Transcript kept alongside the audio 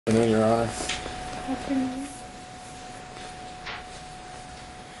Afternoon, Your Honor. Afternoon.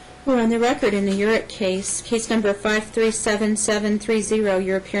 We're on the record in the Urick case, case number 537730.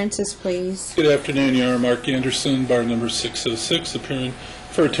 Your appearances, please. Good afternoon, Your Honor. Mark Anderson, bar number 606, appearing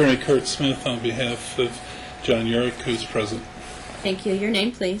for Attorney Kurt Smith on behalf of John Urick, who's present. Thank you. Your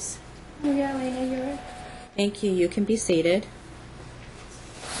name, please. Maria Elena Urick. Thank you. You can be seated.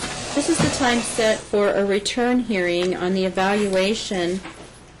 This is the time set for a return hearing on the evaluation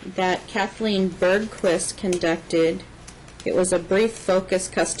that Kathleen Bergquist conducted. It was a brief focus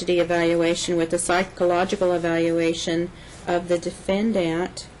custody evaluation with a psychological evaluation of the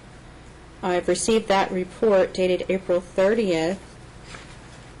defendant. I've received that report dated April 30th,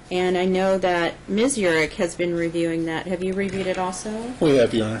 and I know that Ms. Urick has been reviewing that. Have you reviewed it also? We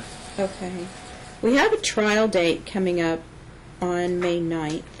have, Your Honor. Okay. We have a trial date coming up on May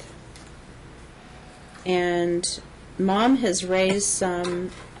 9th, and Mom has raised some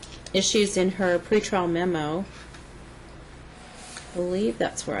issues in her pretrial memo. I believe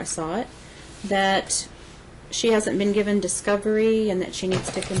that's where I saw it, that she hasn't been given discovery and that she needs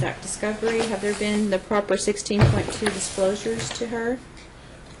to conduct discovery. Have there been the proper 16.2 disclosures to her?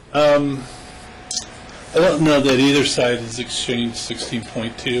 I don't know that either side has exchanged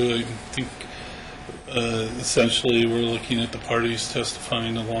 16.2. I think essentially we're looking at the parties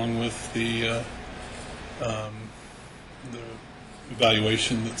testifying along with the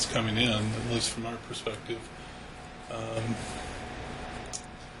evaluation that's coming in, at least from our perspective.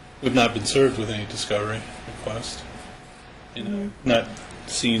 We've not been served with any discovery request. You know, not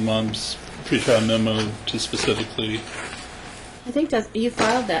seeing Mom's pretrial memo to specifically. I think that you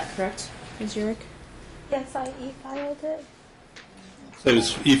filed that, correct, Ms. Urick? Yes, I e-filed it. So it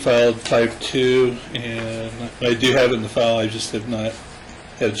was e-filed 5-2, and I do have it in the file. I just have not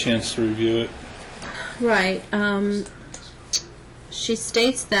had a chance to review it. Right. She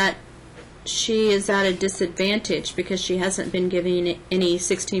states that she is at a disadvantage because she hasn't been given any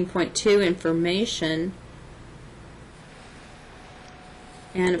 16.2 information.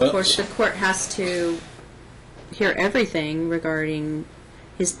 And of course the court has to hear everything regarding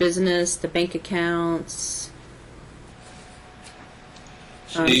his business, the bank accounts.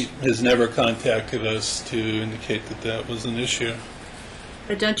 She has never contacted us to indicate that that was an issue.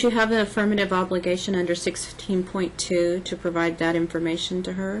 But don't you have an affirmative obligation under 16.2 to provide that information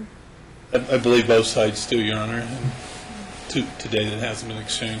to her? I believe both sides do, Your Honor, and to date it hasn't been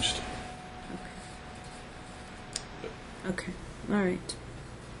exchanged. Okay. All right.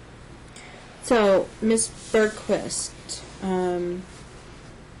 So, Ms. Bergquist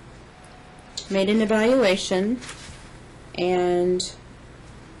made an evaluation, and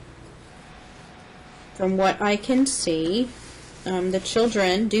from what I can see, the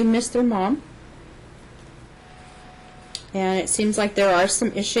children do miss their mom. And it seems like there are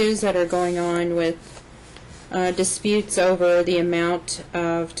some issues that are going on with disputes over the amount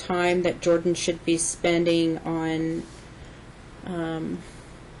of time that Jordan should be spending on,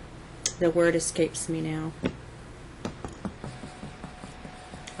 the word escapes me now,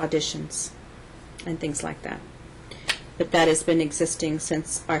 auditions and things like that. But that has been existing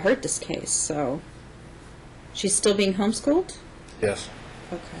since I heard this case, so she's still being homeschooled? Yes.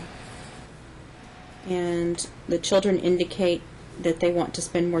 Okay. And the children indicate that they want to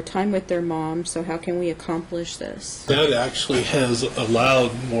spend more time with their mom, so how can we accomplish this? That actually has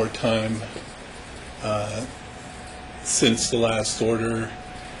allowed more time since the last order.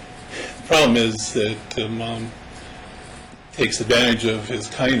 The problem is that Mom takes advantage of his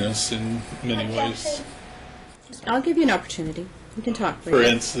kindness in many ways. I'll give you an opportunity. You can talk. For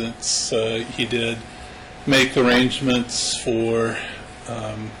instance, he did make arrangements for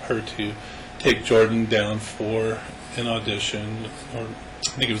her to take Jordan down for an audition, or I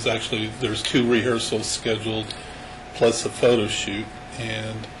think it was actually, there's 2 rehearsals scheduled plus a photo shoot,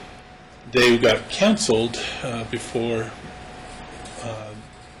 and they got canceled before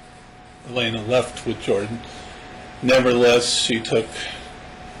Elena left with Jordan. Nevertheless, she took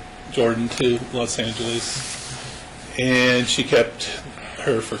Jordan to Los Angeles, and she kept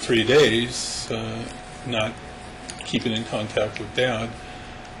her for 3 days, not keeping in contact with Dad.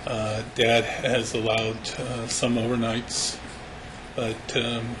 Dad has allowed some overnights, but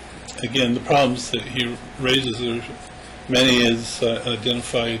again, the problems that he raises are many as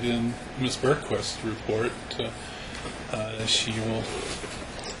identified in Ms. Bergquist's report. She will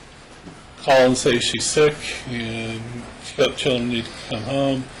call and say she's sick and children need to come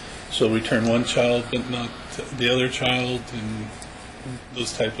home. She'll return one child but not the other child, and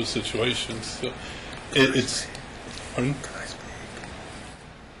those type of situations. So it's.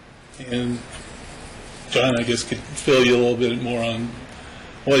 And John, I guess, could fill you a little bit more on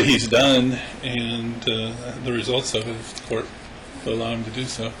what he's done and the results of it if the court will allow him to do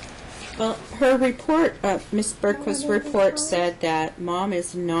so. Well, her report, Ms. Bergquist's report said that Mom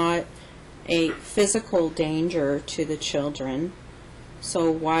is not a physical danger to the children.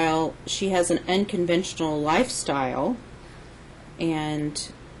 So while she has an unconventional lifestyle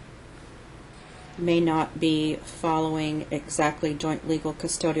and may not be following exactly joint legal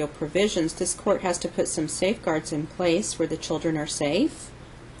custodial provisions, this court has to put some safeguards in place where the children are safe,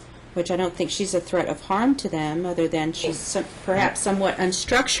 which I don't think she's a threat of harm to them, other than she's perhaps somewhat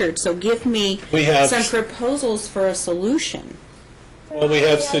unstructured. So give me some proposals for a solution. Well, we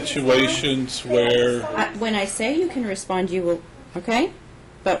have situations where When I say you can respond, you will, okay?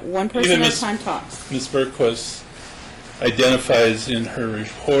 But one person at a time talks. Ms. Bergquist identifies in her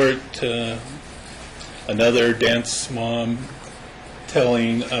report another dance mom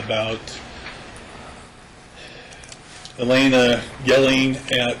telling about Elena yelling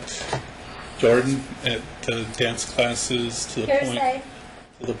at Jordan at dance classes to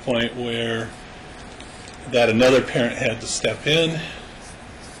the point where that another parent had to step in.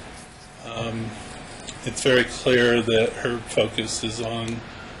 It's very clear that her focus is on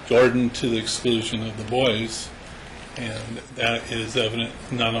Jordan to the exclusion of the boys, and that is evident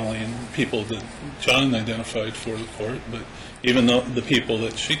not only in people that John identified for the court, but even the people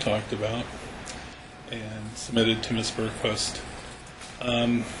that she talked about and submitted to Ms. Bergquist.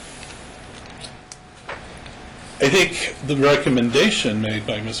 I think the recommendation made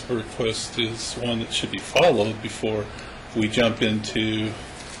by Ms. Bergquist is one that should be followed before we jump into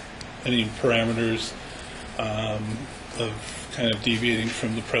any parameters of kind of deviating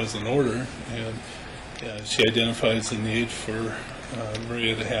from the present order. And she identifies the need for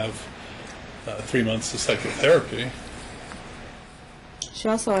Maria to have 3 months of psychotherapy. She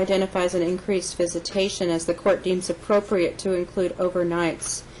also identifies an increased visitation as the court deems appropriate to include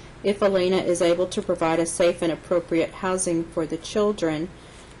overnights if Elena is able to provide a safe and appropriate housing for the children.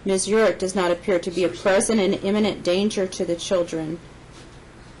 Ms. Urich does not appear to be a present and imminent danger to the children,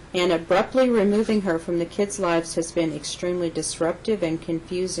 and abruptly removing her from the kids' lives has been extremely disruptive and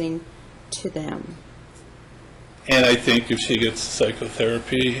confusing to them. And I think if she gets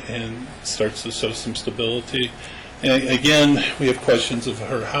psychotherapy and starts to show some stability, and again, we have questions of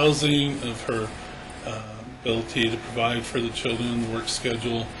her housing, of her ability to provide for the children, the work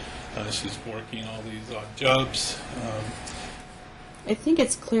schedule. She's working all these odd jobs. I think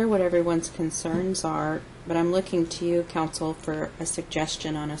it's clear what everyone's concerns are, but I'm looking to you, counsel, for a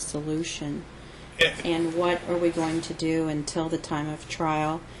suggestion on a solution. And what are we going to do until the time of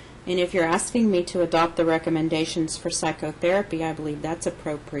trial? And if you're asking me to adopt the recommendations for psychotherapy, I believe that's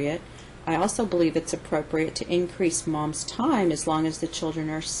appropriate. I also believe it's appropriate to increase Mom's time as long as the children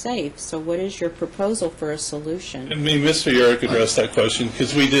are safe. So what is your proposal for a solution? I mean, Mr. Urich addressed that question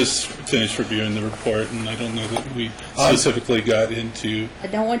because we just finished reviewing the report, and I don't know that we specifically got into... I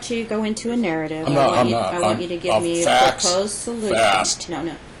don't want you to go into a narrative. I want you to give me a proposed solution.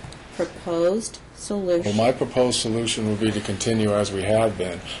 No. Proposed solution. Well, my proposed solution would be to continue as we have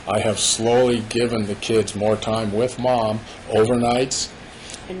been. I have slowly given the kids more time with Mom, overnights.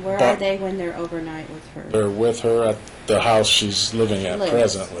 And where are they when they're overnight with her? They're with her at the house she's living at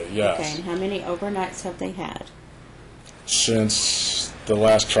presently, yes. Okay, and how many overnights have they had? Since the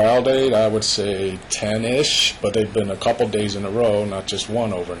last trial date, I would say 10-ish, but they've been a couple days in a row, not just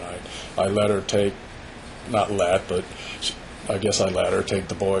one overnight. I let her take, I guess I let her take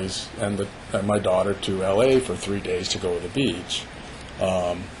the boys and my daughter to L.A. for 3 days to go to the beach.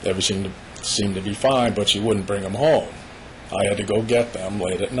 Everything seemed to be fine, but she wouldn't bring them home. I had to go get them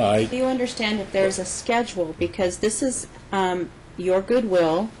late at night. Do you understand if there's a schedule? Because this is your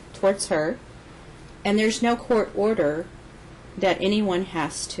goodwill towards her, and there's no court order that anyone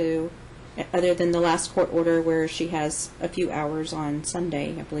has to, other than the last court order where she has a few hours on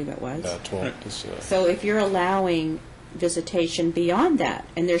Sunday, I believe it was. That's what So if you're allowing visitation beyond that,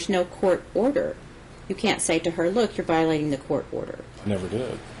 and there's no court order, you can't say to her, look, you're violating the court order. I never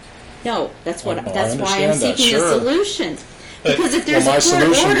did. No, that's why I'm that, seeking sure. a solution. Because if there's my a court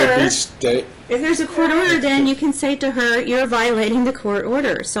solution order, would be if there's a court order, then you can say to her, you're violating the court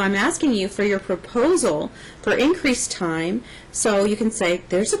order. So I'm asking you for your proposal for increased time, so you can say,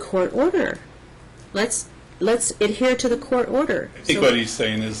 there's a court order. Let's adhere to the court order. I think what he's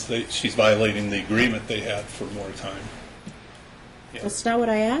saying is that she's violating the agreement they had for more time. Yeah. That's not what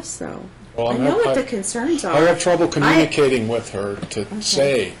I asked, though. Well, I know what the concerns are. I have trouble communicating with her to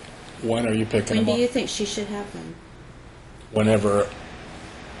say, when are you picking When them up? do you think she should have them? Whenever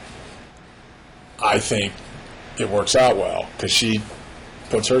I think it works out well, because she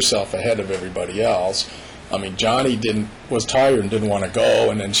puts herself ahead of everybody else, I mean, Johnny was tired and didn't want to go,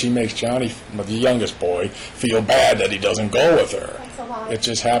 and then she makes Johnny, the youngest boy, feel bad that he doesn't go with her. That's a lie. It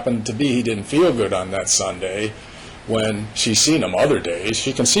just happened to be he didn't feel good on that Sunday when she's seen him other days.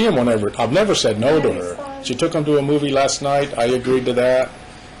 She can see him whenever. I've never said no to her. She took him to a movie last night. I agreed to that.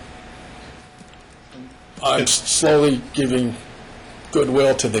 I'm slowly giving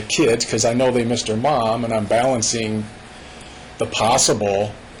goodwill to the kids because I know they missed their mom, and I'm balancing the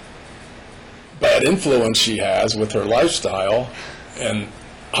possible bad influence she has with her lifestyle and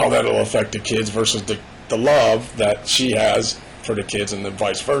how that'll affect the kids versus the love that she has for the kids and then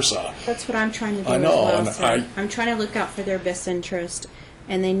vice versa. That's what I'm trying to do I know, as well, and sir. I'm trying to look out for their best interest,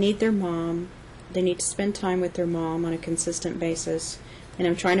 and they need their mom. They need to spend time with their mom on a consistent basis, and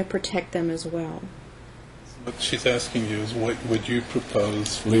I'm trying to protect them as well. What she's asking you is, what would you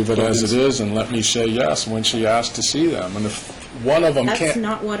propose? Leave it as it is and let me say yes when she asks to see them. And if one of them That's can't...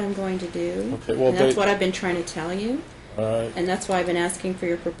 not what I'm going to do. Okay, well, and that's they- what I've been trying to tell you, All right. and that's why I've been asking for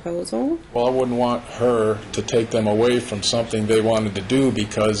your proposal. Well, I wouldn't want her to take them away from something they wanted to do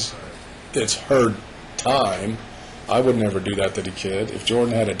because it's her time. I would never do that to the kid. If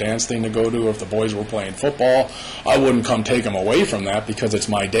Jordan had a dance thing to go to, if the boys were playing football, I wouldn't come take them away from that because it's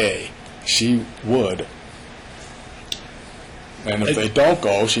my day. She would. And if they don't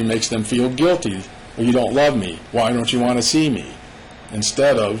go, she makes them feel guilty. Well, you don't love me. Why don't you want to see me?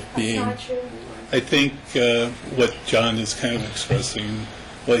 Instead of That's being... not true. I think what John is kind of expressing,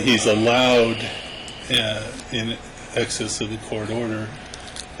 what he's allowed in excess of the court order,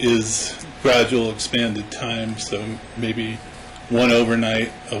 is gradual expanded time. So maybe one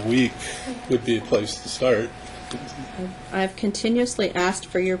overnight a week would be a place to start. I've continuously asked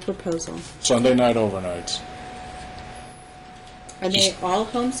for your proposal. Sunday night overnights. Are they all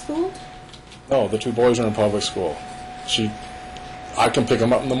homeschooled? No, the two boys are in public school. I can pick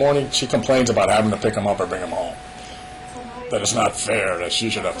them up in the morning. She complains about having to pick them up or bring them home. That it's not fair that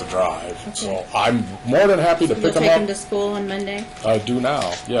she should have to drive. So I'm more than happy to You'll pick them take them up. to school on Monday? I do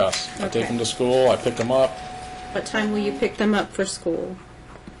now, yes. I Okay. take them to school, I pick them up. What time will you pick them up for school?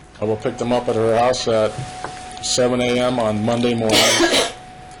 I will pick them up at her house at 7 a.m. on Monday morning.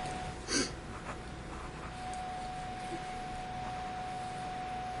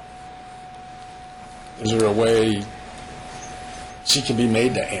 Is there a way she can be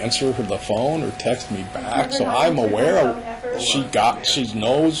made to answer the phone or text me back so I'm aware of she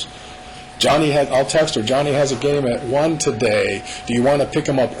knows? I'll text her, Johnny has a game at 1 today. Do you want to pick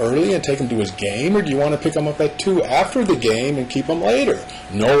him up early and take him to his game, or do you want to pick him up at 2 after the game and keep him later?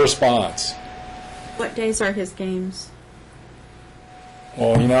 No response. What days are his games?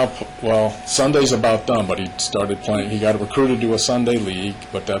 Well, Sunday's about done, but he started playing. He got recruited to a Sunday league,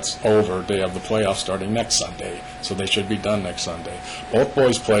 but that's over. They have the playoffs starting next Sunday, so they should be done next Sunday. Both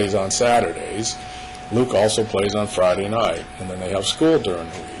boys plays on Saturdays. Luke also plays on Friday night, and then they have school during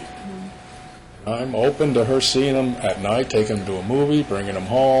the week. I'm open to her seeing him at night, taking him to a movie, bringing him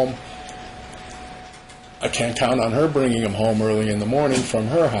home. I can't count on her bringing him home early in the morning from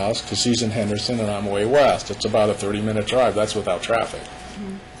her house because she's in Henderson and I'm way west. It's about a 30-minute drive. That's without traffic.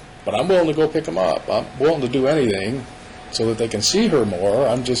 But I'm willing to go pick them up. I'm willing to do anything so that they can see her more.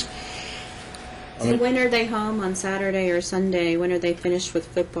 So when are they home, on Saturday or Sunday? When are they finished with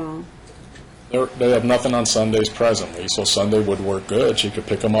football? They have nothing on Sundays presently, so Sunday would work good. She could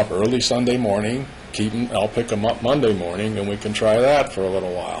pick them up early Sunday morning, I'll pick them up Monday morning, and we can try that for a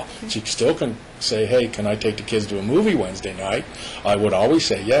little while. She still can say, hey, can I take the kids to a movie Wednesday night? I would always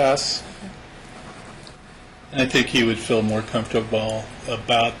say yes. I think he would feel more comfortable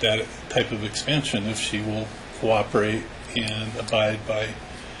about that type of expansion if she will cooperate and abide by,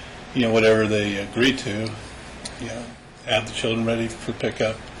 whatever they agree to. Have the children ready for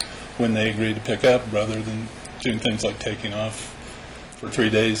pickup when they agree to pick up, rather than doing things like taking off for 3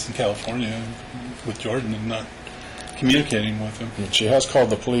 days in California with Jordan and not communicating with him. And she has called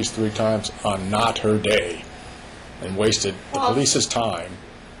the police 3 times on not her day and wasted the police's time,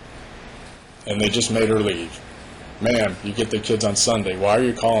 and they just made her leave. Ma'am, you get the kids on Sunday. Why are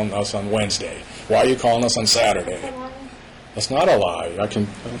you calling us on Wednesday? Why are you calling us on Saturday? That's not a lie.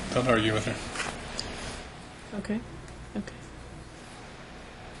 Don't argue with her. Okay.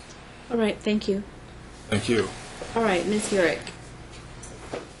 All right, thank you. Thank you. All right, Ms. Urick.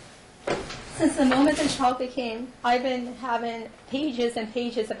 Since the moment the child became, I've been having pages and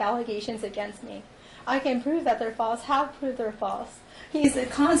pages of allegations against me. I can prove that they're false, have proved they're false. He's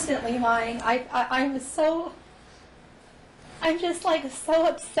constantly lying. I'm just so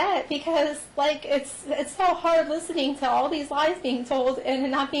upset because it's so hard listening to all these lies being told and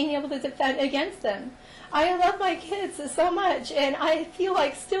not being able to defend against them. I love my kids so much, and I feel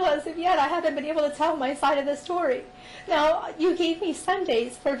like still as of yet I haven't been able to tell my side of the story. Now, you gave me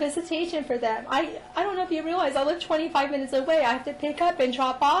Sundays for visitation for them. I don't know if you realize I live 25 minutes away. I have to pick up and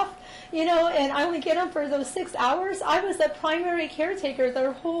drop off, and I only get them for those 6 hours. I was the primary caretaker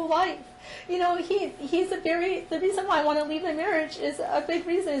their whole life. The reason why I want to leave the marriage is a big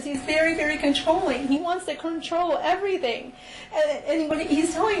reason is he's very, very controlling. He wants to control everything. And when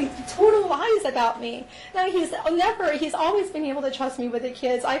he's telling total lies about me. Now, he's always been able to trust me with the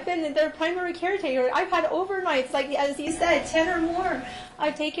kids. I've been their primary caretaker. I've had overnights, like, as you said, 10 or more.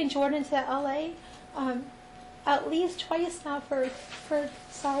 I've taken Jordan to LA at least twice now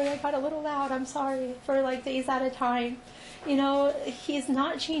sorry, I got a little loud, I'm sorry, for like days at a time. He's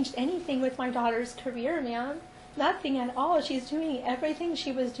not changed anything with my daughter's career, ma'am. Nothing at all. She's doing everything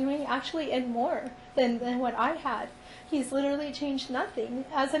she was doing, actually, and more than what I had. He's literally changed nothing.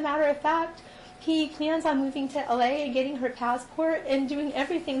 As a matter of fact, he plans on moving to LA and getting her passport and doing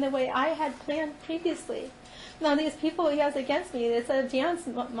everything the way I had planned previously. Now, these people he has against me, it's a dance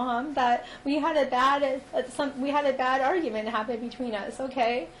mom that we had a bad argument happen between us,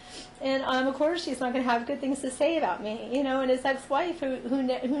 okay? And of course she's not going to have good things to say about me, and his ex-wife who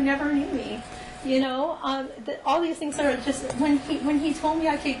never knew me, all these things are just when he told me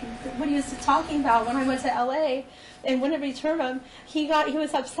what he was talking about when I went to LA and wouldn't return him, he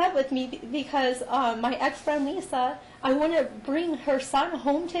was upset with me because my ex-friend Lisa, I want to bring her son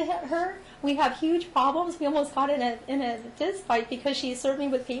home to her. We have huge problems. We almost got in a fist fight because she served me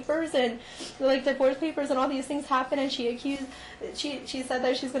with papers and like divorce papers and all these things happened, and she said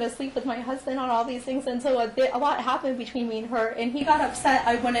that she's going to sleep with my husband on all these things, and so a lot happened between me and her, and he got upset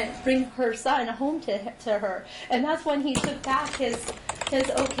I wouldn't bring her son home to her, and that's when he took back his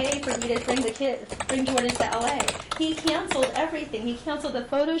okay for me to bring Jordan to LA. He canceled everything. He canceled the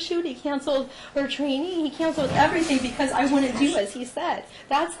photo shoot. He canceled her training. He canceled everything because I wouldn't do as he said.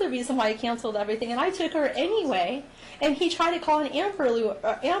 That's the reason why he canceled everything. And I took her anyway, and he tried to call an Amber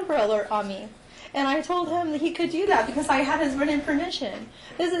Alert on me. And I told him that he could do that because I had his written permission.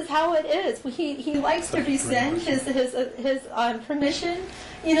 This is how it is. He likes to rescind his permission,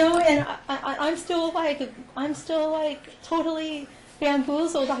 and I'm still like totally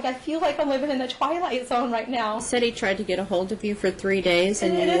bamboozled. Like, I feel like I'm living in the twilight zone right now. He said he tried to get a hold of you for 3 days,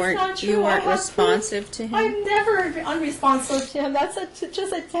 and you weren't responsive to him. I've never been unresponsive to him. That's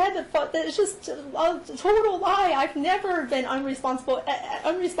just a dead. It's just a total lie. I've never been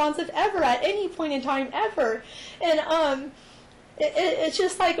unresponsive ever at any point in time ever, and it's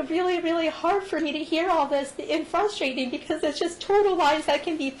just like really, really hard for me to hear all this and frustrating because it's just total lies that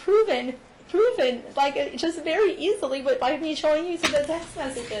can be proven like just very easily by me showing you the text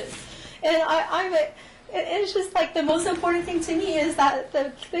messages. And it's just like the most important thing to me is that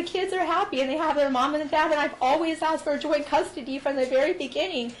the kids are happy and they have their mom and dad, and I've always asked for joint custody from the very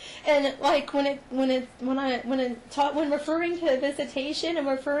beginning. And like when referring to visitation and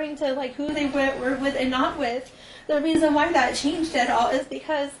referring to like who they were with and not with, the reason why that changed at all is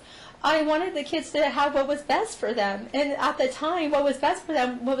because I wanted the kids to have what was best for them. And at the time, what was best for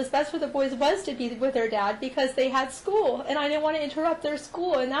them, what was best for the boys was to be with their dad because they had school. And I didn't want to interrupt their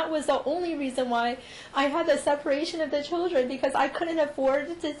school. And that was the only reason why I had the separation of the children, because I couldn't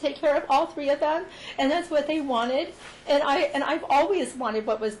afford to take care of all three of them. And that's what they wanted. And I've always wanted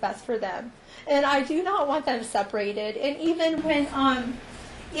what was best for them. And I do not want them separated. And even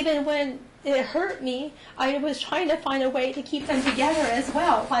when it hurt me, I was trying to find a way to keep them together as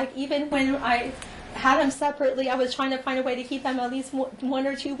well. Like, even when I had them separately, I was trying to find a way to keep them at least 1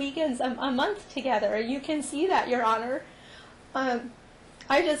 or 2 weekends a month together. You can see that, Your Honor.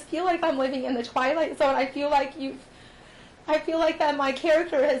 I just feel like I'm living in the twilight zone. I feel like that my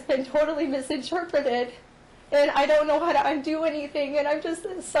character has been totally misinterpreted, and I don't know how to undo anything, and I'm just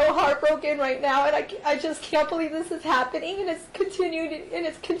so heartbroken right now, and I just can't believe this is happening, and it's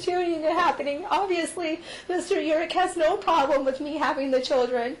continuing to happening. Obviously, Mr. Urick has no problem with me having the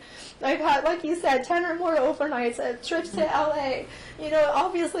children. I've had, like you said, 10 or more overnights, trips to LA.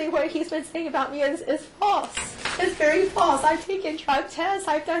 Obviously what he's been saying about me is false. It's very false. I've taken drug tests.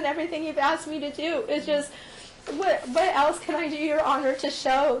 I've done everything you've asked me to do. It's just, what else can I do, Your Honor, to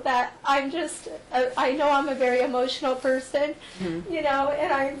show that I know I'm a very emotional person, and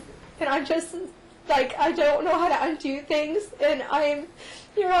I'm just, like, I don't know how to undo things, and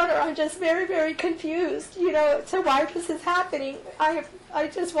Your Honor, I'm just very, very confused, to why this is happening. I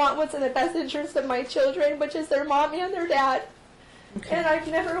just want what's in the best interest of my children, which is their mom and their dad, and I've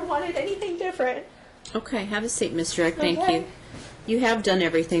never wanted anything different. Okay, have a seat, Mr. Rick. Thank Okay. you. You have done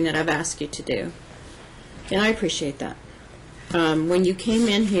everything that I've asked you to do. And I appreciate that. When you came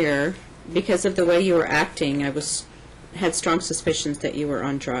in here, because of the way you were acting, had strong suspicions that you were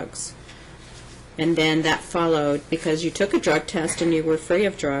on drugs. And then that followed, because you took a drug test and you were free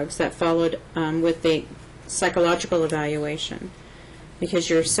of drugs, that followed with the psychological evaluation. Because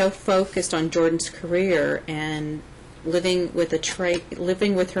you're so focused on Jordan's career and living with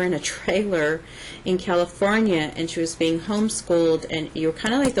her in a trailer in California, and she was being homeschooled, and you were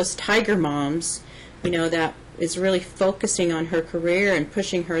kind of like those tiger moms, that is really focusing on her career and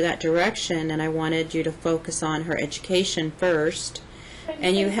pushing her that direction, and I wanted you to focus on her education first.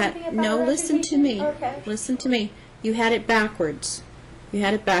 And you had, no, listen to me. Okay. Listen to me. You had it backwards.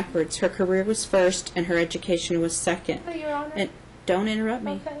 Her career was first and her education was second. No, Your Honor. And don't interrupt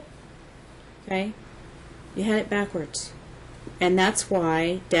me. Okay. Okay? You had it backwards. And that's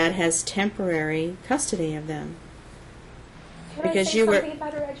why Dad has temporary custody of them. Can Because I say you were- something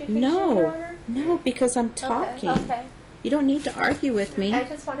about her education, Your Honor? No, because I'm talking. Okay. You don't need to argue with me. I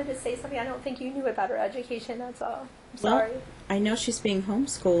just wanted to say something. I don't think you knew about her education, that's all. I'm Well, sorry. I know she's being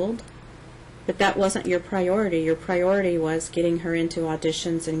homeschooled, but that wasn't your priority. Your priority was getting her into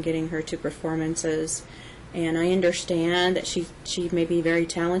auditions and getting her to performances. And I understand that she may be very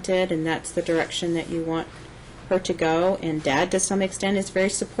talented, and that's the direction that you want her to go. And Dad, to some extent, is very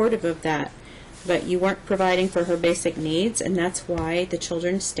supportive of that. But you weren't providing for her basic needs, and that's why the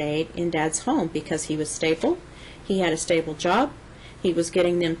children stayed in Dad's home, because he was stable. He had a stable job. He was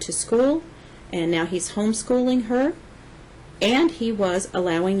getting them to school, and now he's homeschooling her. And he was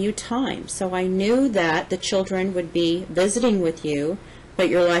allowing you time. So I knew that the children would be visiting with you, but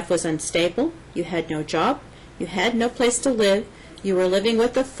your life was unstable. You had no job. You had no place to live. You were living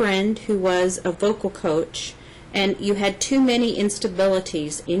with a friend who was a vocal coach, and you had too many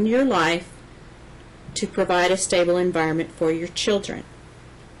instabilities in your life to provide a stable environment for your children.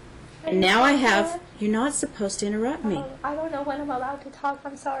 And now I have, you're not supposed to interrupt me. I don't know when I'm allowed to talk.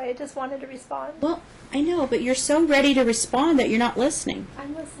 I'm sorry. I just wanted to respond. Well, I know, but you're so ready to respond that you're not listening.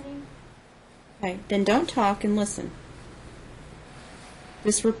 I'm listening. Okay, then don't talk and listen.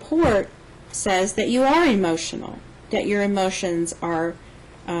 This report says that you are emotional, that your emotions are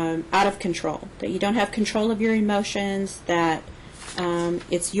out of control, that you don't have control of your emotions, that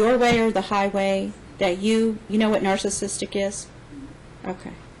it's your way or the highway, that you know what narcissistic is?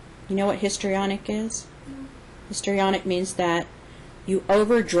 Okay. You know what histrionic is? Histrionic means that you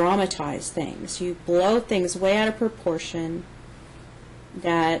over-dramatize things. You blow things way out of proportion,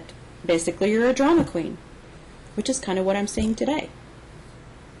 that basically you're a drama queen, which is kind of what I'm seeing today.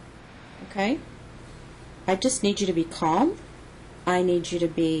 Okay? I just need you to be calm. I need you to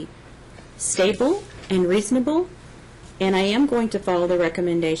be stable and reasonable. And I am going to follow the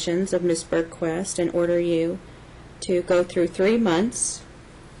recommendations of Ms. Bergquist and order you to go through 3 months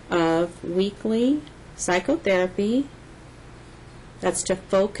of weekly psychotherapy. That's to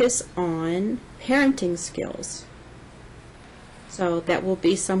focus on parenting skills. So that will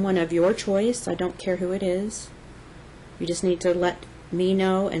be someone of your choice. I don't care who it is. You just need to let me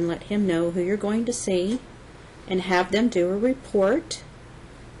know and let him know who you're going to see, and have them do a report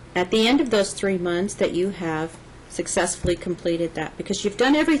at the end of those 3 months that you have successfully completed that, because you've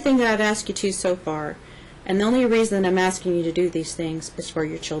done everything that I've asked you to so far. And the only reason I'm asking you to do these things is for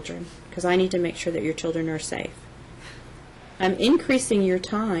your children, because I need to make sure that your children are safe. I'm increasing your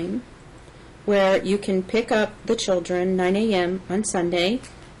time where you can pick up the children 9 a.m. on Sunday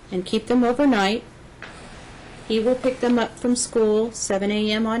and keep them overnight. He will pick them up from school 7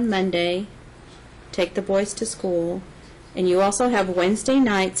 a.m. on Monday, take the boys to school, and you also have Wednesday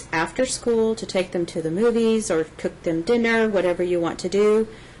nights after school to take them to the movies or cook them dinner, whatever you want to do,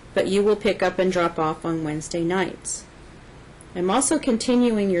 but you will pick up and drop off on Wednesday nights. I'm also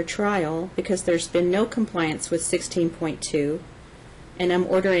continuing your trial because there's been no compliance with 16.2, and I'm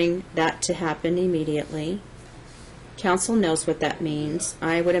ordering that to happen immediately. Council knows what that means.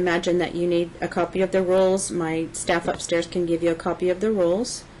 I would imagine that you need a copy of the rules. My staff upstairs can give you a copy of the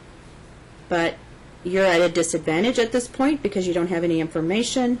rules, but you're at a disadvantage at this point because you don't have any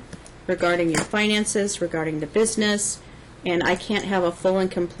information regarding your finances, regarding the business, and I can't have a full and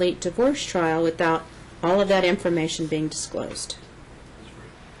complete divorce trial without all of that information being disclosed.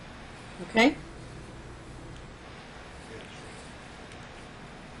 Okay?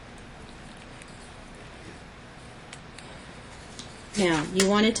 Now, you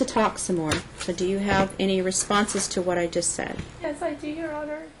wanted to talk some more, so do you have any responses to what I just said? Yes, I do, Your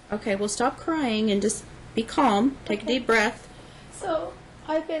Honor. Okay, well, stop crying and just be calm. Take a deep breath. So,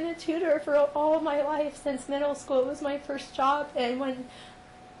 I've been a tutor for all of my life since middle school. It was my first job, and when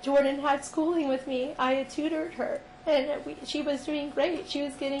Jordan had schooling with me, I had tutored her. And she was doing great. She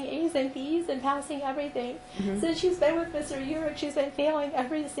was getting A's and B's and passing everything. Since she's been with Mr. Urick, she's been failing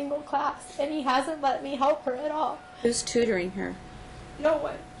every single class, and he hasn't let me help her at all. Who's tutoring her? No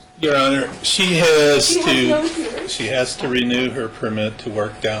one. Your Honor, she has She has no tutor. she has to renew her permit to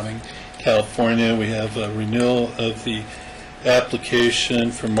work down in California. We have a renewal of the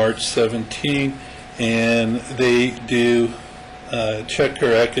application for March 17, and they do check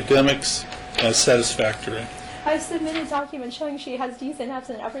her academics as satisfactory. I've submitted documents showing she has D's and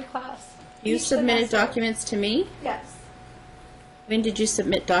F's in every class. You Each submitted semester. documents to me? Yes. When did you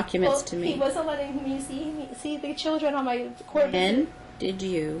submit documents Well, to me? he wasn't letting me see the children on my court When visit. did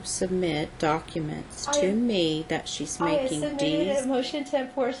you submit documents I- to me that she's I making submitted a D's? motion to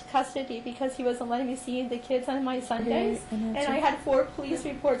enforce custody because he wasn't letting me see the kids on my Sundays. and And that's I had 4 police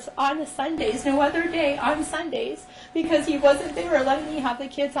reports on the Sundays, no other day, on Sundays, because he wasn't there letting me have the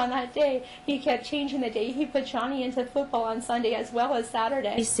kids on that day. He kept changing the day. He put Johnny into football on Sunday as well as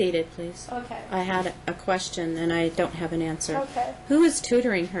Saturday. Be seated, please. Okay. I had a question and I don't have an answer. Okay. Who is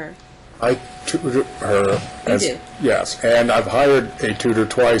tutoring her? I tutor her. You do? Yes, and I've hired a tutor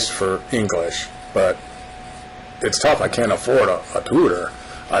twice for English, but it's tough. I can't afford a tutor.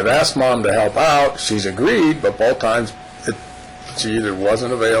 I've asked Mom to help out. She's agreed, but both times she either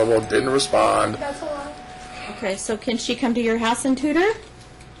wasn't available, didn't respond. That's a lot. Okay, so can she come to your house and tutor?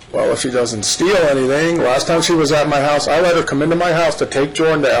 Well, if she doesn't steal anything, last time she was at my house, I let her come into my house to take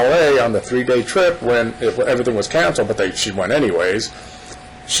Jordan to L.A. on the 3-day trip when everything was canceled, but she went anyways.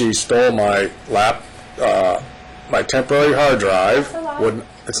 She stole my my temporary hard drive. That's a lie.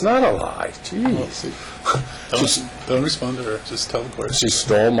 It's not a lie. Jeez. Don't respond to her. Just tell the court. She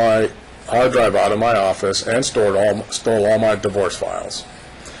stole my hard drive out of my office and stole all my divorce files.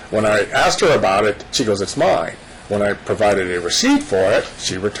 When I asked her about it, she goes, "It's mine." When I provided a receipt for it,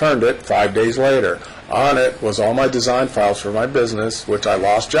 she returned it 5 days later. On it was all my design files for my business, which I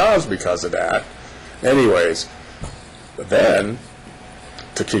lost jobs because of that. Anyways, then,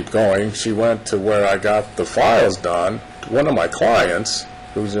 to keep going, she went to where I got the files done, to one of my clients,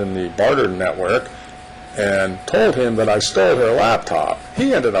 who's in the barter network, and told him that I stole her laptop.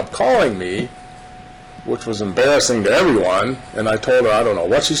 He ended up calling me, which was embarrassing to everyone, and I told her I don't know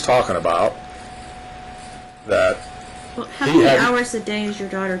what she's talking about, that Well, how He many had- hours a day is your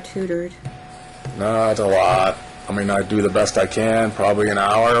daughter tutored? not a lot. I mean, I do the best I can, probably an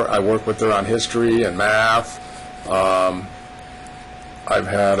hour. I work with her on history and math. I've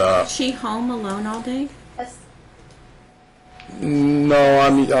had Is she home alone all day? Yes. no,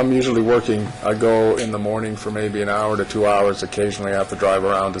 I'm usually working. I go in the morning for maybe an hour to 2 hours. Occasionally I have to drive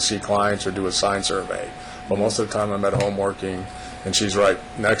around to see clients or do a sign survey. But most of the time I'm at home working, and she's right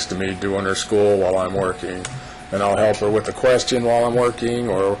next to me doing her school while I'm working. And I'll help her with a question while I'm working,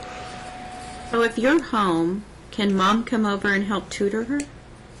 or So if you're home, can Mom come over and help tutor her?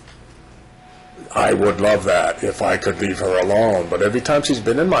 I would love that if I could leave her alone. But every time she's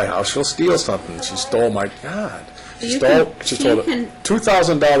been in my house, she'll steal something. She stole my, God. She stole a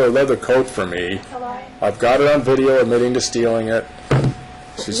 $2,000 leather coat from me. A lie. I've got her on video admitting to stealing it.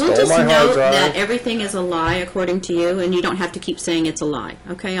 She We'll stole just my hard note that drive. everything is a lie according to you, and you don't have to keep saying it's a lie,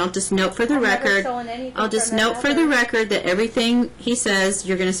 okay? I'll just note for the I've never record, stolen anything I'll just from my note for the mother. record that everything he says,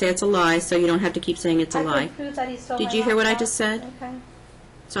 you're going to say it's a lie, so you don't have to keep saying it's a I lie. can prove that he stole Did my you hear what I laptop. just said? Okay.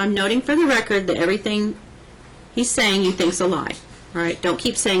 So I'm noting for the record that everything he's saying you think's a lie, all right? Don't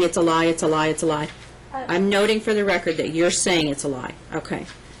keep saying it's a lie, it's a lie, it's a lie. I'm noting for the record that you're saying it's a lie, okay?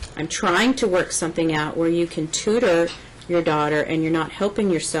 I'm trying to work something out where you can tutor your daughter and you're not helping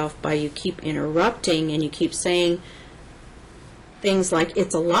yourself by you keep interrupting and you keep saying things like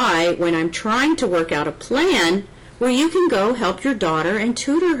it's a lie when I'm trying to work out a plan where you can go help your daughter and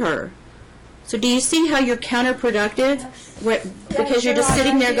tutor her. So do you see how you're counterproductive? Because you're just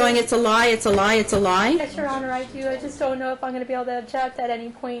sitting there going, it's a lie, it's a lie, it's a lie? Yes, Your Honor, I do. I just don't know if I'm going to be able to object at any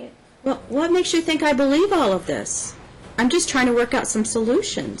point. Well, what makes you think I believe all of this? I'm just trying to work out some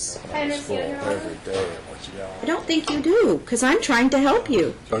solutions. I understand, Your Honor. Every day of what you yell. I don't think you do, because I'm trying to help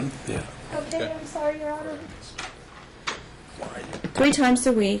you. Jordan? Yeah. Okay, I'm sorry, Your Honor. 3 times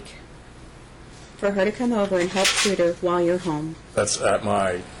a week for her to come over and help tutor while you're home. That's at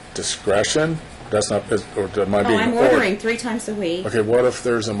my discretion? That's not, or am I Oh, being I'm ordered? ordering 3 times a week. Okay, what if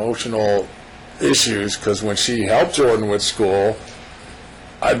there's emotional issues? Because when she helped Jordan with school,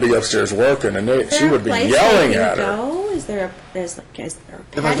 I'd be upstairs working, and Is she there a would be place yelling they can at her. go? Is there a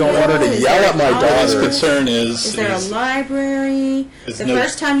If I don't want her to patio? Is yell there at my a daughter- His college? concern Is there a library? is The no-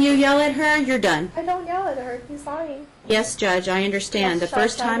 first time you yell at her, you're done. I don't yell at her. He's lying. Yes, Judge, I understand. The Yes,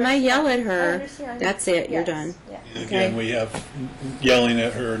 first Judge, I time I understand. yell at I her, understand. that's it, you're Yes, done. yes. Again, we have yelling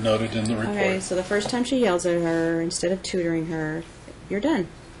at her noted in the report. Okay, so the first time she yells at her, instead of tutoring her, you're done.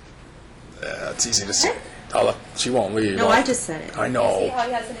 It's easy to say. She won't leave. No, I just said it. I See know. how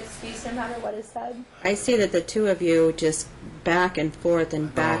he has an excuse no matter what is said. I see that the two of you just back and forth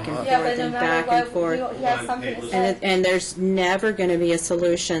and back and Yeah, forth but no and matter back what, and forth. he has something to say. And there's never going to be a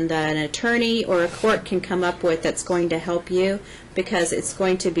solution that an attorney or a court can come up with that's going to help you, because it's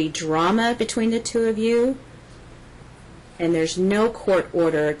going to be drama between the two of you, and there's no court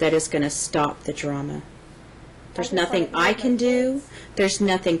order that is going to stop the drama. There's just nothing wanna be I with my can do. kids. There's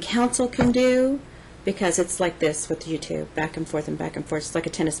nothing counsel can do, because it's like this with you two, back and forth and back and forth. It's like a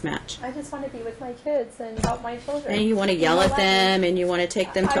tennis match. I just want to be with my kids and help my children. And you want to You yell know at what? them, and you want to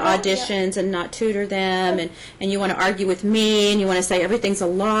take them to I don't- yeah. auditions and not tutor them, and you want to argue with me, and you want to say everything's a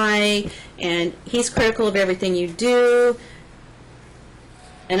lie, and he's critical of everything you do.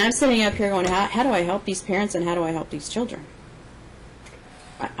 And I'm sitting up here going, how do I help these parents, and how do I help these children?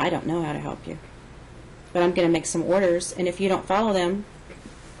 I don't know how to help you. But I'm going to make some orders, and if you don't follow them,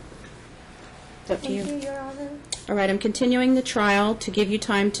 it's up to Thank you. you, Your Honor. All right, I'm continuing the trial to give you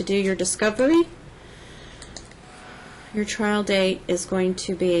time to do your discovery. Your trial date is going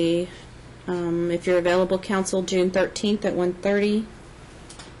to be, if you're available, counsel, June 13th at 1:30.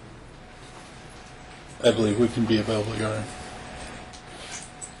 I believe we can be available, Your Honor.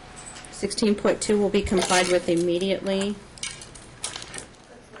 16.2 will be complied with immediately.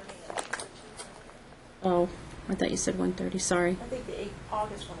 Oh, I thought you said 1:30, sorry. I think the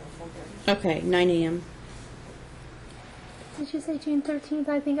August one was 1:30. Okay, 9 a.m. Did you say June 13th?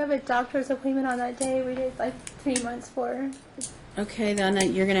 I think I have a doctor's appointment on that day. We did like 3 months for. Okay,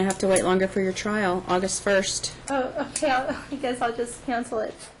 then you're going to have to wait longer for your trial, August 1st. Oh, okay. I guess I'll just cancel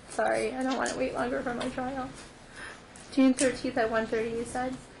it. Sorry, I don't want to wait longer for my trial. June 13th at 1:30, you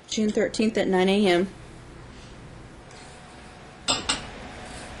said? June 13th at 9 a.m.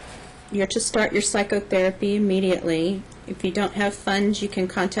 You're to start your psychotherapy immediately. If you don't have funds, you can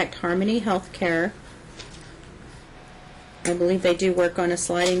contact Harmony Healthcare. I believe they do work on a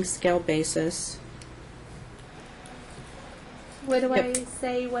sliding scale basis. What do Yep. I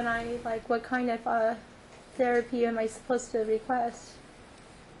say when I, like, what kind of therapy am I supposed to request?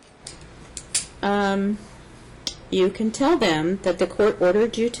 You can tell them that the court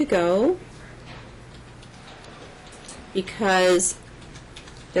ordered you to go because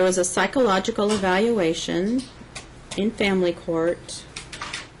there was a psychological evaluation in family court,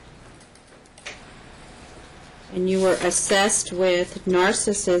 and you were assessed with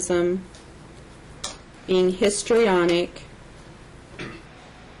narcissism, being histrionic,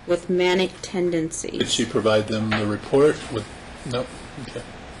 with manic tendencies. Did she provide them the report with, no, okay.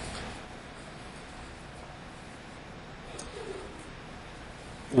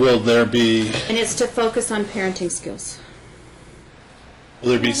 Will there be, And it's to focus on parenting skills. will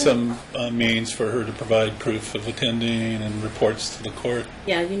there be some means for her to provide proof of attending and reports to the court?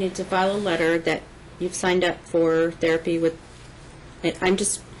 Yeah, you need to file a letter that you've signed up for therapy with. I'm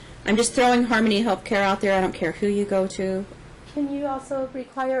just throwing Harmony Healthcare out there. I don't care who you go to. Can you also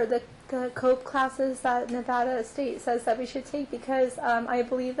require the COPE classes that Nevada State says that we should take? Because I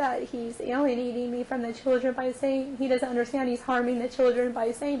believe that he's alienating me from the children by saying he doesn't understand he's harming the children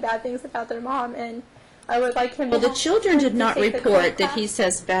by saying bad things about their mom, and I would like him Well, to the children did to not take the report COPE that he class.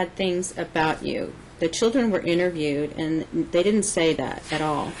 says bad things about you. The children were interviewed, and they didn't say that at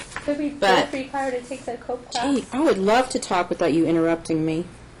all. Could we but- both require to take the COPE class? Gee, I would love to talk without you interrupting me.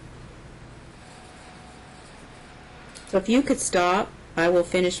 So if you could stop, I will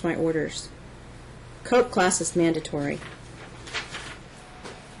finish my orders. COPE class is mandatory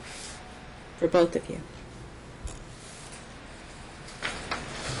for both of you.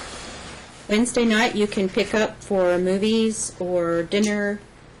 Wednesday night, you can pick up for movies or dinner.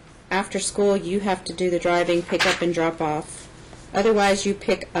 After school, you have to do the driving, pick up and drop off. Otherwise, you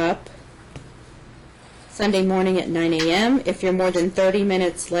pick up Sunday morning at 9 a.m. If you're more than 30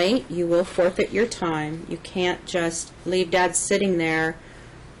 minutes late, you will forfeit your time. You can't just leave Dad sitting there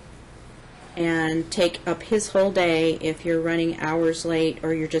and take up his whole day if you're running hours late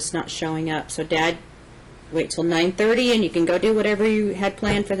or you're just not showing up. So Dad, wait till 9:30 and you can go do whatever you had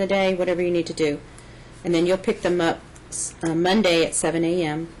planned for the day, whatever you need to do. And then you'll pick them up Monday at 7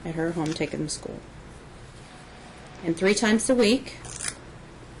 a.m. at her home, take them to school. And 3 times a week,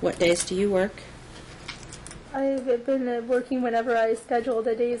 what days do you work? I've been working whenever I schedule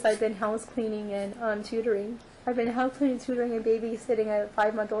the days I've been house cleaning and tutoring. I've been house cleaning, tutoring, and babysitting a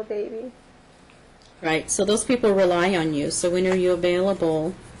 5-month-old baby. Right, so those people rely on you. So when are you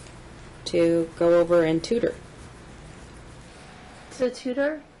available to go over and tutor? To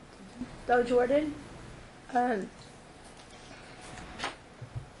tutor, Jordan,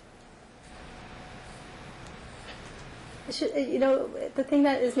 You know, the thing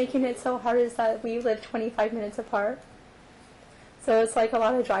that is making it so hard is that we live 25 minutes apart. So it's like a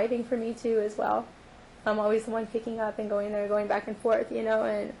lot of driving for me too as well. I'm always the one picking up and going there, going back and forth, you know,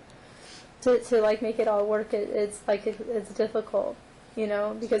 and to like make it all work, it's like it's difficult, you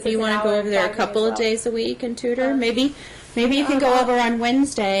know, because You want to go over there a couple of days a week and tutor? Maybe you can go over on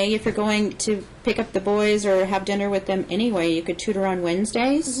Wednesday if you're going to pick up the boys or have dinner with them anyway. You could tutor on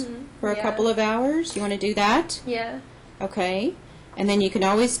Wednesdays for a Yeah. couple of hours. You want to do that? Yeah. Okay. And then you can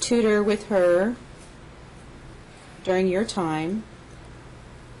always tutor with her during your time.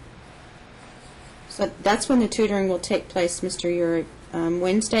 So that's when the tutoring will take place, Mr. Urick.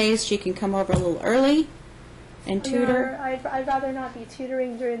 Wednesdays, she can come over a little early and tutor. I'd rather not be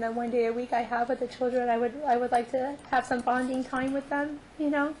tutoring during the one day a week I have with the children. I would like to have some bonding time with them, you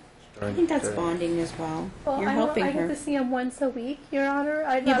know. I think that's bonding as well. Well, You're helping I her. get to see them once a week, Your Honor.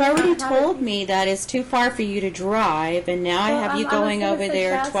 You've already told me that it's too far for you to drive, and now I Well, have you I was going gonna over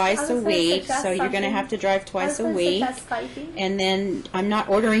there suggest- twice I a was gonna week, suggest so you're going to something. have to drive twice a week. Skyping. And then I'm not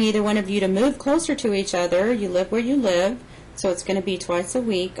ordering either one of you to move closer to each other. You live where you live, so it's going to be twice a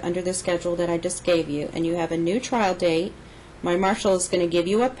week under the schedule that I just gave you. And you have a new trial date. My marshal is going to give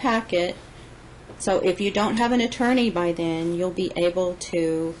you a packet. So if you don't have an attorney by then, you'll be able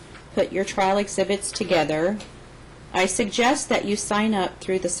to put your trial exhibits together. I suggest that you sign up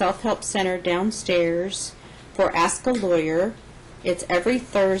through the Self-Help Center downstairs for Ask a Lawyer. It's every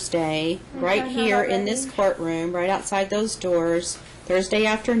Thursday, right done that here in this already. courtroom, right outside those doors, Thursday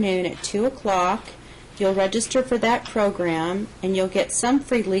afternoon at 2 o'clock. You'll register for that program, and you'll get some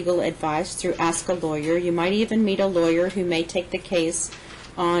free legal advice through Ask a Lawyer. You might even meet a lawyer who may take the case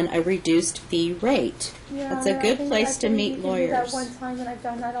on a reduced fee rate. Your That's a Honor, I good think- place to meet I think you can do that lawyers. one time, and I've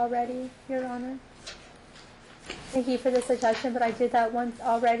done that already, Your Honor. Thank you for the suggestion, but I did that once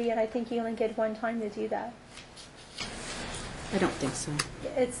already, and I think you only get one time to do that. I don't think so.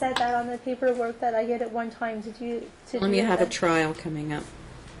 It said that on the paperwork that I get it one time to do. When you have a that. trial coming up.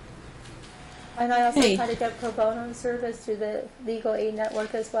 And I also Hey. try to get pro bono service through the Legal Aid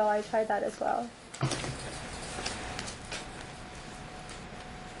Network as well. I tried that as well.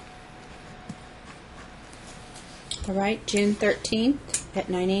 All right, June 13th at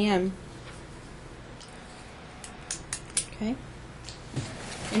 9 a.m. Okay.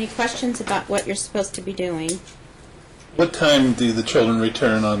 Any questions about what you're supposed to be doing? What time do the children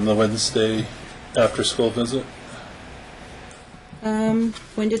return on the Wednesday after school visit?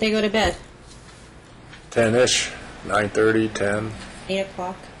 When do they go to bed? 10-ish, 9:30, 10. 8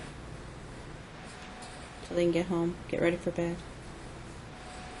 o'clock. So they can get home, get ready for bed.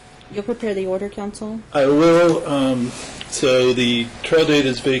 You'll prepare the order, counsel? I will. So the trial date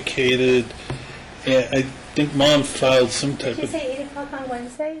is vacated, and I think Mom filed some Did type you of. say 8 o'clock on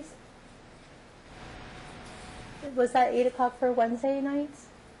Wednesdays? Was that 8 o'clock for Wednesday nights?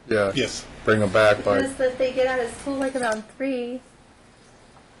 Yeah. Yes. Bring them back by, Because they get out of school like around 3.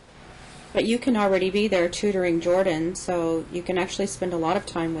 But you can already be there tutoring Jordan, so you can actually spend a lot of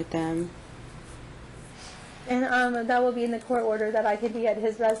time with them. And that will be in the court order that I could be at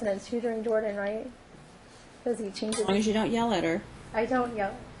his residence tutoring Jordan, right? Because he changes. As long as you don't yell at her. I don't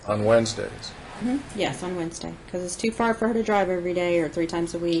yell. on Wednesdays. Yes, on Wednesday, because it's too far for her to drive every day or 3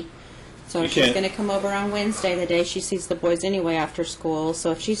 times a week. So You she's can't- going to come over on Wednesday, the day she sees the boys anyway after school.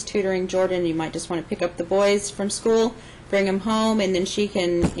 So if she's tutoring Jordan, you might just want to pick up the boys from school, bring them home, and then she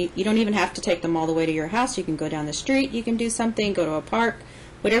can, you don't even have to take them all the way to your house. You can go down the street, you can do something, go to a park,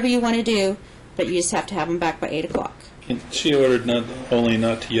 whatever you want to do, but you just have to have them back by 8 o'clock. And she ordered not only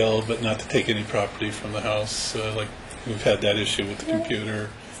not to yell, but not to take any property from the house. Like we've had that issue with the computer.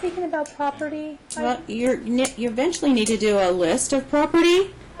 Speaking about property, Well, you eventually need to do a list of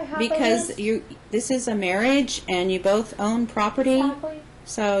property, I have a because list. this is a marriage and you both own property. Exactly.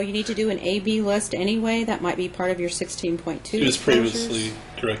 So you need to do an A-B list anyway. That might be part of your 16.2 She was disclosures. previously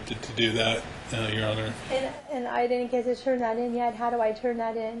directed to do that, Your Honor. And I didn't get to turn that in yet. How do I turn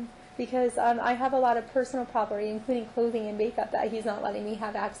that in? Because I have a lot of personal property, including clothing and makeup, that he's not letting me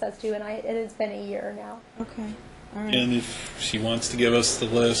have access to, and it has been a year now. Okay, all right. And if she wants to give us the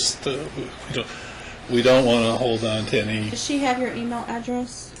list, we don't want to hold on to any. Does she have your email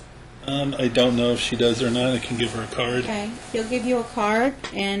address? I don't know if she does or not. I can give her a card. Okay, he'll give you a card,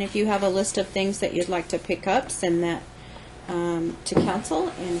 and if you have a list of things that you'd like to pick up, send that to counsel,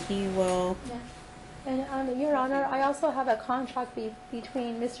 and he will. Yeah. And Your Honor, I also have a contract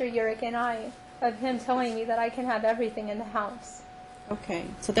between Mr. Urick and I of him telling me that I can have everything in the house. Okay,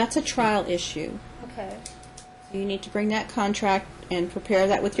 so that's a trial issue. Okay. So you need to bring that contract and prepare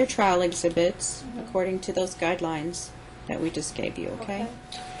that with your trial exhibits according to those guidelines that we just gave you, okay?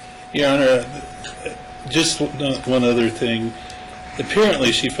 Your Honor, Just one other thing.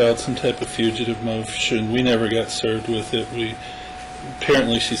 Apparently, she filed some type of fugitive motion. We never got served with it.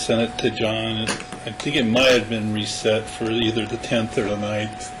 Apparently, she sent it to John. I think it might have been reset for either the 10th or the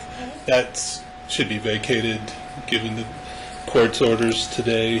 9th. That should be vacated, given the court's orders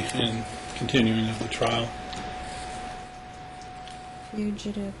today and continuing of the trial.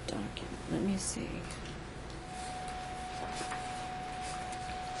 Fugitive document, let me see.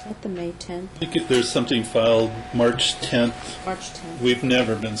 Is that the May 10th? I think there's something filed March 10th. March 10th. We've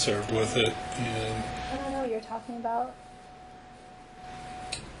never been served with it. And I don't know what you're talking about.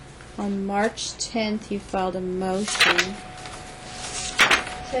 On March 10th, you filed a motion.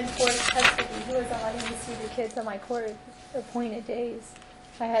 To enforce custody. He wasn't letting me see the kids on my court-appointed days.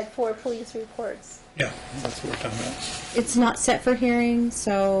 I had 4 police reports. yeah, that's what we're talking about. It's not set for hearing,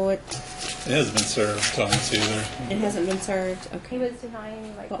 so it It hasn't been served on us either. hasn't been served. He Okay. was denying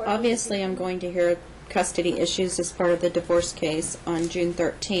me my court. Well, obviously, I'm going to hear custody issues as part of the divorce case on June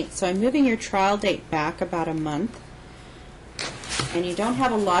 13th. So I'm moving your trial date back about a month. And you don't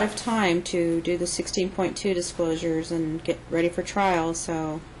have a lot of time to do the 16.2 disclosures and get ready for trial,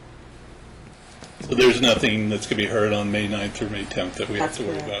 so So there's nothing that's going to be heard on May 9th or May 10th that we have That's to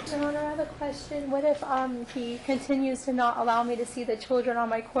worry correct. about. Your Honor, I have a question. What if he continues to not allow me to see the children on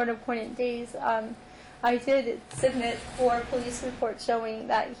my court-appointed days? I did submit 4 police reports showing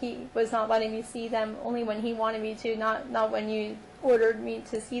that he was not letting me see them only when he wanted me to, not when you ordered me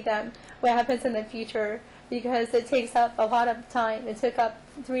to see them. What happens in the future? Because it takes up a lot of time. It took up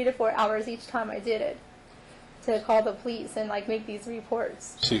 3 to 4 hours each time I did it to call the police and make these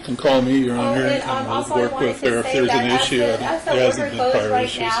reports. So you can call me, Your Honor, and and also we'll I work wanted with to her if say there's that an issue. as There the order hasn't been goes prior right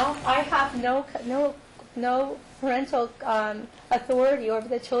issues. now, I have no parental authority over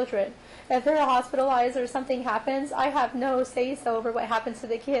the children. If they're hospitalized or something happens, I have no say-so over what happens to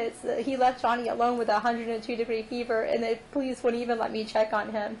the kids. He left Johnny alone with a 102-degree fever, and the police wouldn't even let me check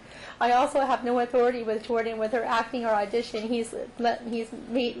on him. I also have no authority with Jordan with her acting or audition. He's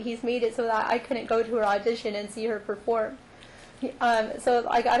made it so that I couldn't go to her audition and see her perform. So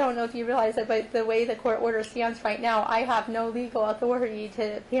I don't know if you realize that, but the way the court order stands right now, I have no legal authority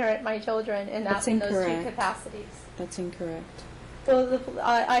to parent my children in That's those 2 incorrect. capacities. that's incorrect. Well,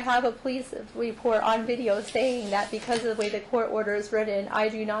 I have a police report on video saying that because of the way the court order is written, I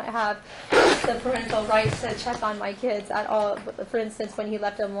do not have the parental rights to check on my kids at all. For instance, when he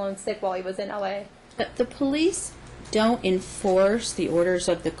left them alone sick while he was in L.A. But the police don't enforce the orders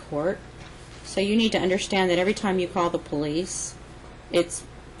of the court, so you need to understand that every time you call the police, it's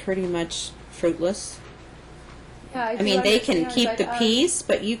pretty much fruitless. Yeah, I do mean, they can understand, keep but, the peace,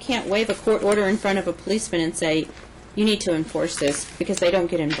 but you can't wave a court order in front of a policeman and say, you need to enforce this, because they don't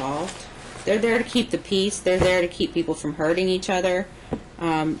get involved. They're there to keep the peace. They're there to keep people from hurting each other.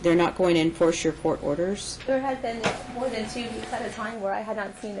 They're not going to enforce your court orders. There had been more than 2 weeks at a time where I had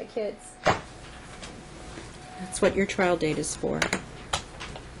not seen the kids. That's what your trial date is for.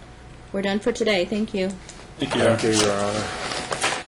 We're done for today. Thank you. Thank you. Thank you, Your Honor.